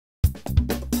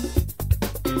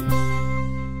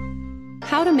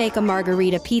How to make a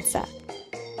Margherita pizza.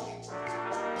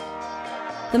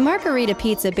 The Margherita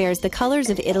pizza bears the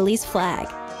colors of Italy's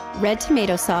flag: red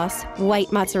tomato sauce,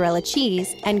 white mozzarella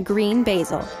cheese, and green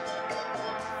basil.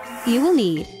 You will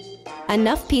need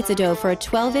enough pizza dough for a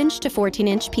 12-inch to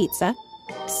 14-inch pizza,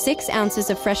 6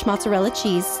 ounces of fresh mozzarella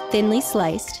cheese thinly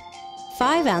sliced,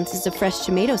 5 ounces of fresh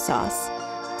tomato sauce,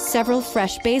 several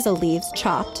fresh basil leaves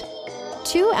chopped,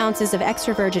 2 ounces of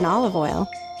extra virgin olive oil,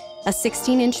 a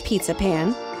 16-inch pizza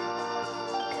pan,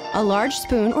 a large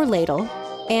spoon or ladle,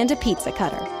 and a pizza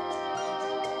cutter.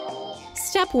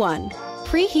 Step 1.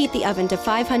 Preheat the oven to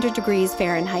 500 degrees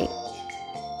Fahrenheit.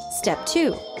 Step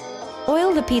 2.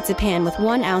 Oil the pizza pan with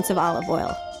 1 ounce of olive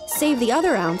oil. Save the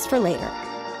other ounce for later.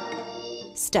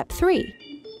 Step 3.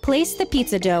 Place the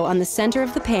pizza dough on the center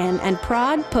of the pan and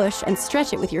prod, push, and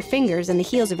stretch it with your fingers and the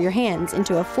heels of your hands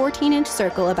into a 14-inch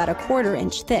circle about a 1/4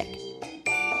 inch thick.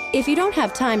 If you don't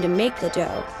have time to make the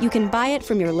dough, you can buy it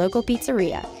from your local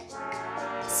pizzeria.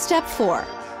 Step 4.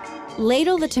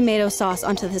 Ladle the tomato sauce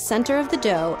onto the center of the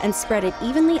dough and spread it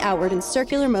evenly outward in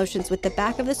circular motions with the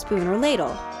back of the spoon or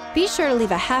ladle. Be sure to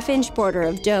leave a 1/2-inch border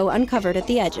of dough uncovered at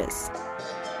the edges.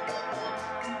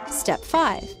 Step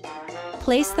 5.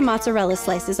 Place the mozzarella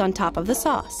slices on top of the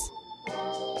sauce.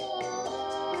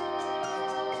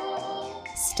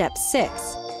 Step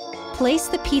 6. Place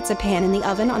the pizza pan in the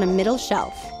oven on a middle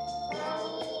shelf.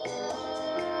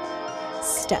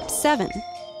 Step 7.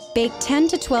 Bake 10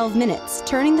 to 12 minutes,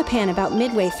 turning the pan about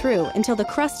midway through until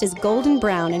the crust is golden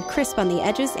brown and crisp on the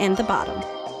edges and the bottom.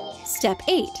 Step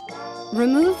 8.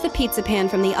 Remove the pizza pan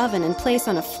from the oven and place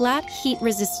on a flat,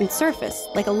 heat-resistant surface,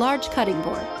 like a large cutting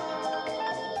board.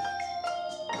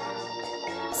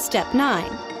 Step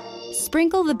 9.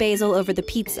 Sprinkle the basil over the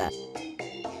pizza.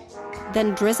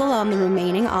 Then drizzle on the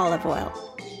remaining olive oil.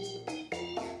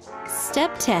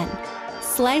 Step 10.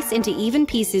 Slice into even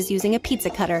pieces using a pizza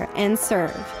cutter and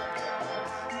serve.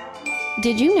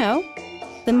 Did you know?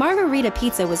 The Margherita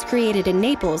pizza was created in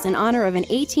Naples in honor of an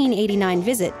 1889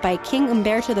 visit by King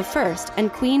Umberto I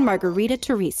and Queen Margherita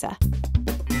Teresa.